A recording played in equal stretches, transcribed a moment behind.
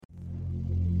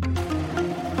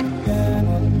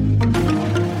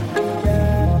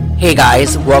Hey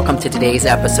guys, welcome to today's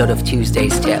episode of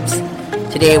Tuesday's Tips.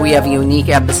 Today we have a unique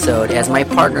episode as my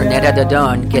partner Neda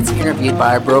Dadon gets interviewed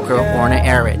by our broker Orna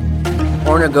Arid.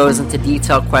 Orna goes into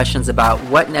detailed questions about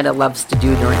what Neda loves to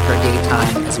do during her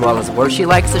daytime, as well as where she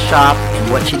likes to shop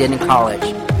and what she did in college.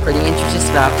 Pretty interesting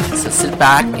stuff, so sit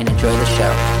back and enjoy the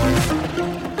show.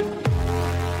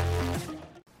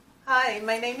 Hi,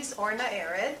 my name is Orna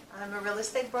Arid. I'm a real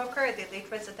estate broker at Elite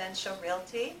Residential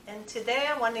Realty, and today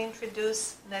I want to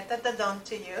introduce Neda Dadon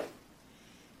to you.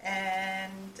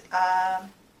 And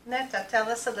Neda, tell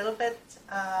us a little bit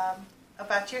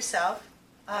about yourself.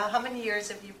 How many years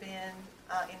have you been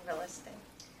in real estate?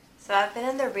 So I've been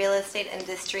in the real estate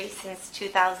industry since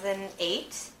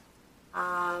 2008.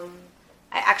 I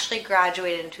actually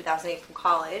graduated in 2008 from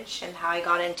college, and how I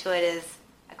got into it is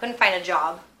I couldn't find a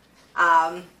job.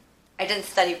 I didn't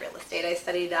study real estate. I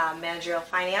studied managerial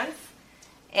finance,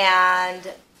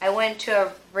 and I went to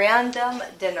a random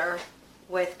dinner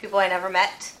with people I never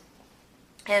met,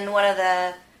 and one of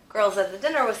the girls at the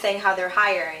dinner was saying how they're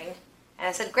hiring, and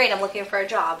I said, great, I'm looking for a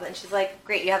job, and she's like,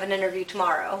 great, you have an interview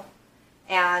tomorrow.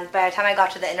 And by the time I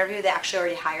got to the interview, they actually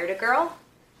already hired a girl,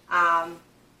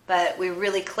 but we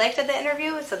really clicked at the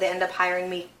interview, so they ended up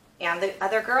hiring me and the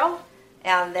other girl,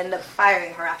 and they ended up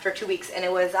firing her after 2 weeks, and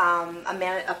it was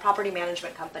a property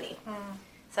management company.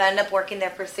 So I ended up working there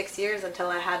for 6 years until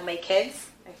I had my kids.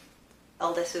 My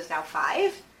eldest is now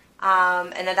 5,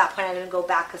 and at that point I didn't go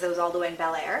back because it was all the way in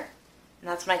Bel Air, and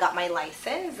that's when I got my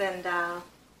license, and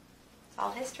it's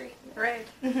all history. Great.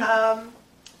 You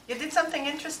did something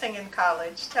interesting in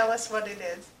college. Tell us what it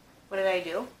is. What did I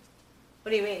do? What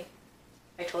do you mean?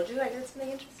 I told you I did something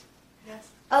interesting? Yes.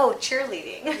 Oh,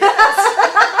 cheerleading.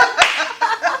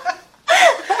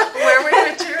 Where were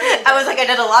you cheerleading? I was like, I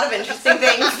did a lot of interesting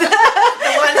things. The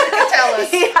ones you can tell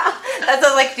us. Yeah, that's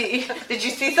what I was like. Did you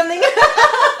see something?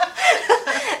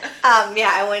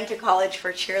 Yeah, I went to college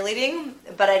for cheerleading,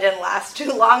 but I didn't last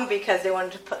too long because they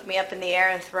wanted to put me up in the air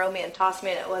and throw me and toss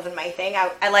me, and it wasn't my thing.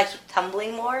 I liked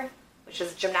tumbling more, which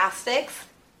is gymnastics.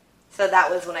 So that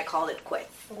was when I called it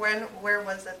quits. Where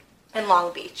was it? In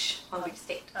Long Beach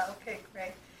State. Okay,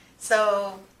 great.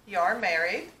 So you're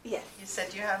married. Yes. You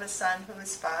said you have a son who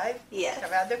is 5. Yes. Do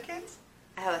you have other kids?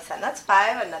 I have a son that's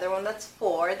 5, another one that's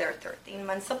 4. They're 13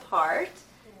 months apart.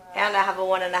 Wow. And I have a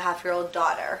 1.5-year-old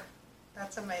daughter.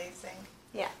 That's amazing.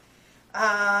 Yeah.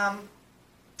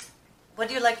 What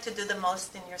do you like to do the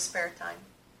most in your spare time?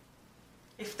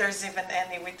 If there's even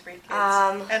any with 3 kids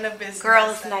and a business.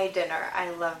 Girls' night dinner.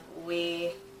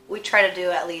 We try to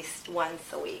do at least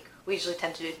once a week. We usually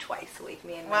tend to do twice a week,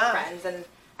 me and my friends. And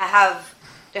I have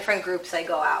different groups I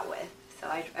go out with. So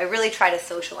I really try to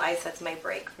socialize. That's my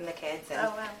break from the kids.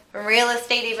 And from real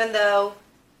estate, even though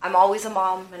I'm always a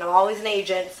mom and I'm always an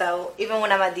agent, so even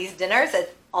when I'm at these dinners,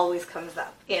 it always comes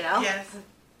up, you know? Yes.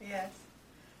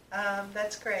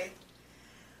 That's great.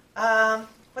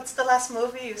 What's the last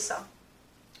movie you saw?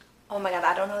 Oh my God,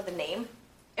 I don't know the name.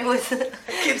 It was a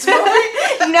kids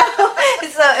movie? No,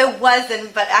 so it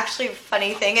wasn't. But actually,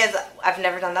 funny thing is, I've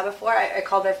never done that before. I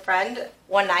called my friend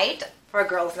one night for a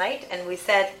girls' night, and we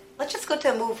said, let's just go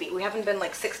to a movie. We haven't been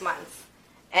like 6 months,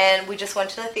 and we just went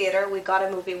to the theater. We got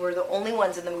a movie. We're the only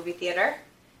ones in the movie theater,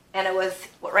 and it was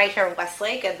right here in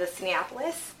Westlake at the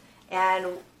Cinepolis.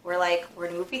 And we're like, we're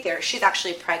in a movie theater. She's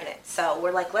actually pregnant, so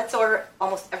we're like, let's order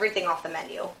almost everything off the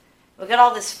menu. We got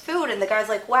all this food, and the guy's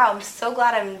like, wow, I'm so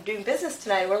glad I'm doing business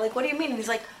tonight. We're like, what do you mean? And he's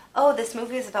like, oh, this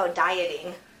movie is about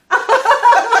dieting.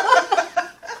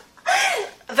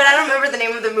 But I don't remember the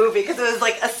name of the movie because it was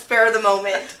like a spur of the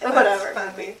moment. Whatever.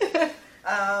 That's funny.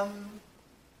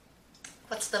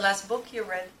 What's the last book you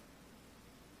read?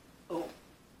 Oh.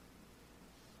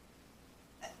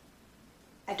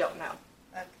 I don't know.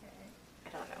 Okay. I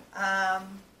don't know.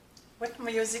 What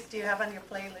music do you have on your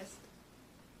playlist?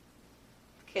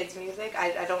 Kids music?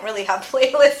 I don't really have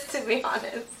playlists, to be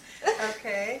honest.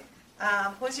 Okay.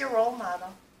 Who's your role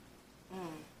model?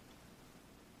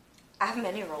 I have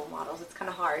many role models. It's kind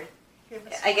of hard.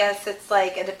 I guess it's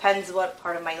like, it depends what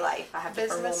part of my life. I have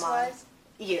different role models.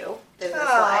 Business-wise?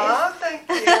 Business-wise. Oh, thank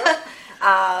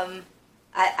you.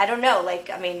 I don't know. Like,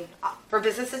 I mean, for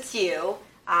business, it's you.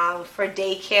 For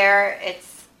daycare,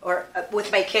 it's, or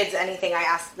with my kids, anything, I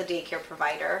ask the daycare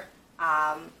provider.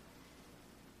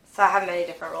 So I have many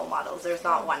different role models. There's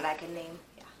not one I can name.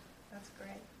 Yeah. That's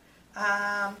great.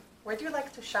 Where do you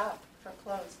like to shop for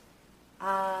clothes?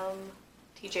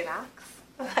 TJ Maxx.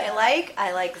 I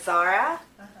like Zara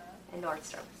and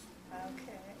Nordstrom's.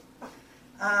 Okay.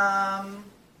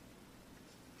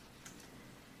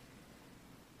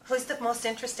 Who's the most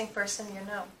interesting person you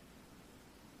know?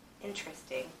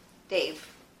 Interesting. Dave.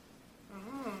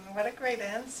 What a great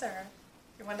answer.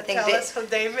 You want to think tell us who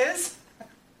Dave is?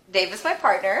 Dave is my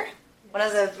partner. One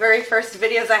of the very first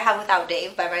videos I have without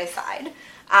Dave by my side.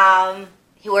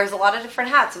 He wears a lot of different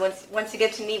hats. Once you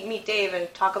get to meet Dave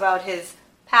and talk about his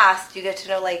past, you get to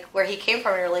know like where he came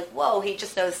from, and you're like, whoa, he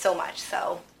just knows so much.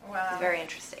 So Wow. it's very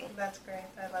interesting. That's great.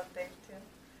 I love Dave too.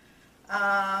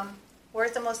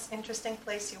 Where's the most interesting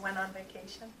place you went on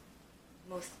vacation?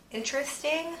 Most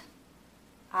interesting,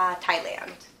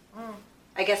 Thailand. Mm.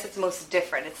 I guess it's most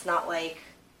different. It's not like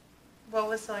What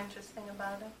was so interesting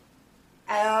about it?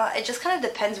 it just kind of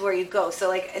depends where you go. So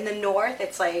like in the north,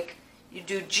 it's like you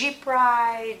do jeep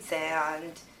rides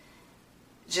and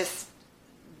just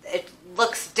it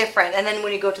looks different. And then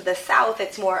when you go to the south,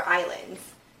 it's more islands.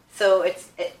 So it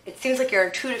seems like you're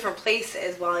in two different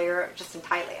places while you're just in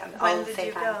Thailand all When at the did same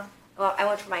you time. go? Well, I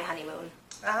went for my honeymoon.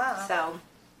 Ah, So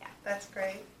that's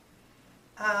great.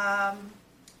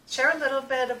 Share a little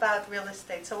bit about real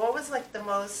estate. So what was like the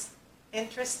most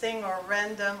interesting or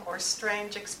random or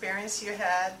strange experience you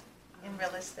had in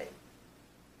real estate?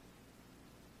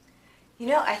 you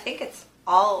know, I think it's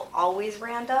always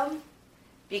random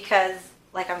because,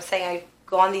 like I'm saying, I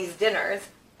go on these dinners,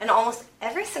 and almost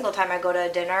every single time I go to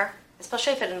a dinner,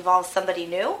 especially if it involves somebody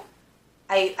new,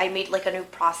 I meet like a new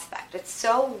prospect. It's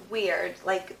so weird.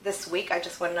 Like this week, I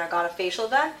just went and I got a facial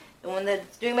done, and when they're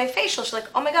doing my facial, she's like,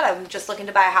 "Oh my God, I'm just looking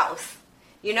to buy a house."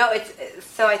 You know,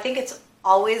 so I think it's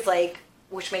always like,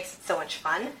 which makes it so much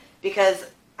fun because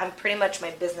I'm pretty much my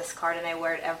business card and I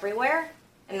wear it everywhere.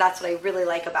 And that's what I really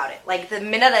like about it. Like the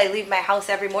minute I leave my house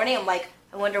every morning, I'm like,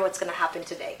 I wonder what's going to happen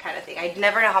today kind of thing. I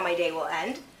never know how my day will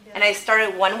end. Yeah. And I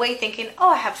started one way thinking, oh,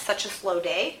 I have such a slow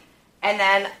day. And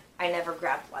then I never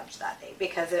grabbed lunch that day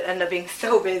because it ended up being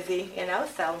so busy, you know?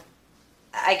 So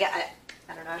I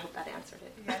don't know, I hope that answered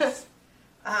it. Yes.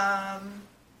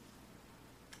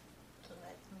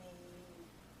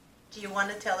 Do you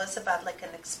want to tell us about like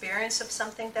an experience of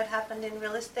something that happened in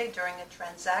real estate during a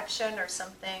transaction or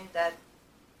something that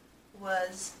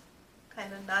was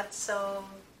kind of not so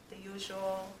the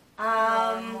usual,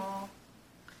 normal?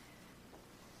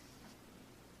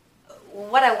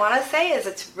 What I want to say is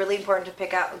it's really important to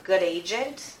pick out a good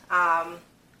agent. A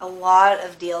lot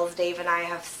of deals Dave and I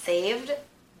have saved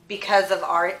because of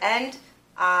our end.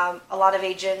 A lot of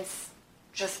agents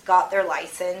just got their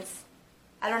license.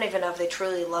 I don't even know if they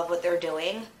truly love what they're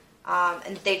doing.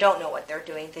 And they don't know what they're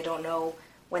doing. They don't know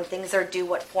when things are due,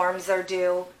 what forms are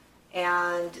due.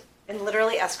 And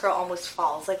literally escrow almost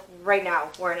falls. Like right now,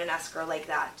 we're in an escrow like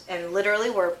that. And literally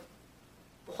we're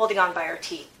holding on by our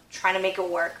teeth, trying to make it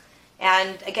work.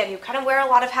 And again, you kind of wear a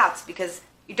lot of hats because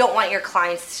you don't want your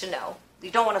clients to know. You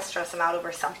don't want to stress them out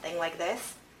over something like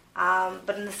this.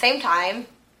 But in the same time,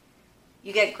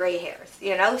 you get gray hairs,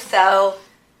 you know? So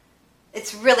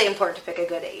it's really important to pick a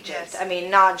good agent. Yes. I mean,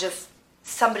 not just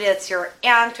somebody that's your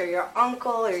aunt or your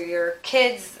uncle or your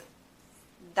kids.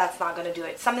 That's not going to do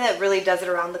it. Somebody that really does it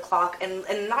around the clock and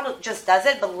not just does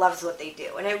it, but loves what they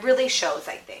do. And it really shows,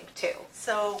 I think, too.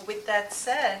 So with that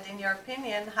said, in your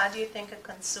opinion, how do you think a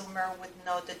consumer would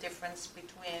know the difference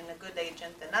between a good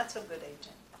agent and not so good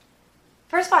agent?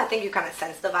 First of all, I think you kind of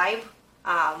sense the vibe.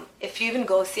 If you even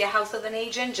go see a house with an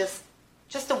agent,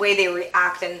 just the way they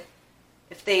react and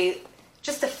if they,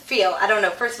 just to feel, I don't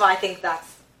know. First of all, I think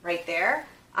that's right there.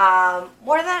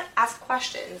 More than that, ask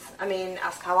questions. I mean,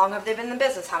 ask how long have they been in the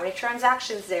business, how many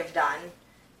transactions they've done,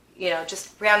 you know,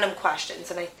 just random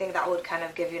questions. And I think that would kind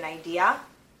of give you an idea.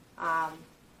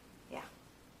 Yeah.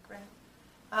 Great.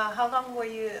 How long are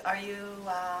you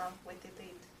with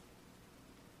Elite?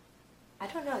 I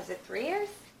don't know, is it 3 years?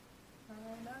 I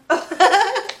don't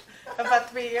know. About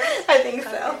 3 years? I think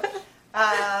so.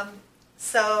 Okay.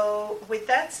 So with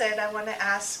that said, I want to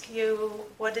ask you,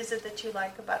 what is it that you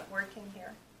like about working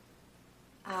here?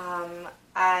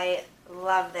 I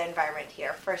love the environment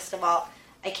here. First of all,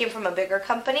 I came from a bigger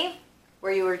company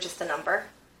where you were just a number.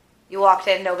 You walked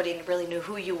in, nobody really knew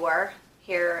who you were.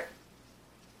 Here,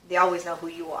 they always know who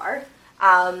you are.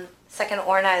 Second,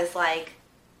 Orna is like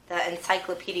the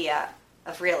encyclopedia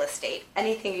of real estate.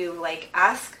 Anything you like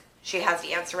ask, she has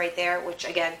the answer right there, which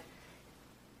again,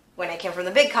 when I came from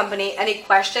the big company, any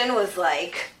question was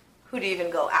like, who do you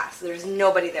even go ask? There's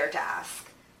nobody there to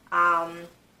ask.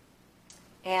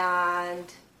 And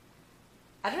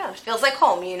I don't know, it feels like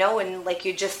home, you know, and like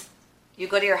you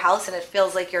go to your house and it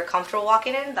feels like you're comfortable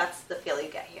walking in. That's the feel you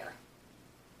get here.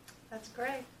 That's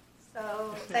great.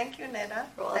 So thank you, Neda.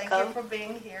 You're Thank welcome. you for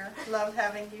being here. Love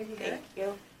having you here. Thank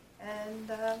you.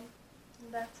 And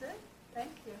that's it.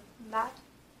 Thank you. Bye.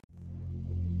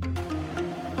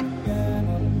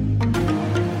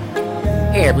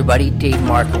 Hey everybody, Dave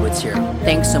Markowitz here.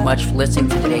 Thanks so much for listening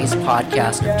to today's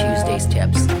podcast of Tuesday's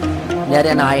Tips. Ned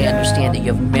and I understand that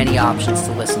you have many options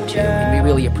to listen to, and we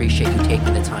really appreciate you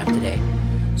taking the time today.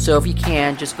 So if you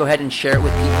can, just go ahead and share it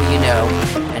with people you know.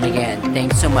 And again,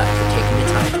 thanks so much for taking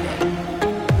the time.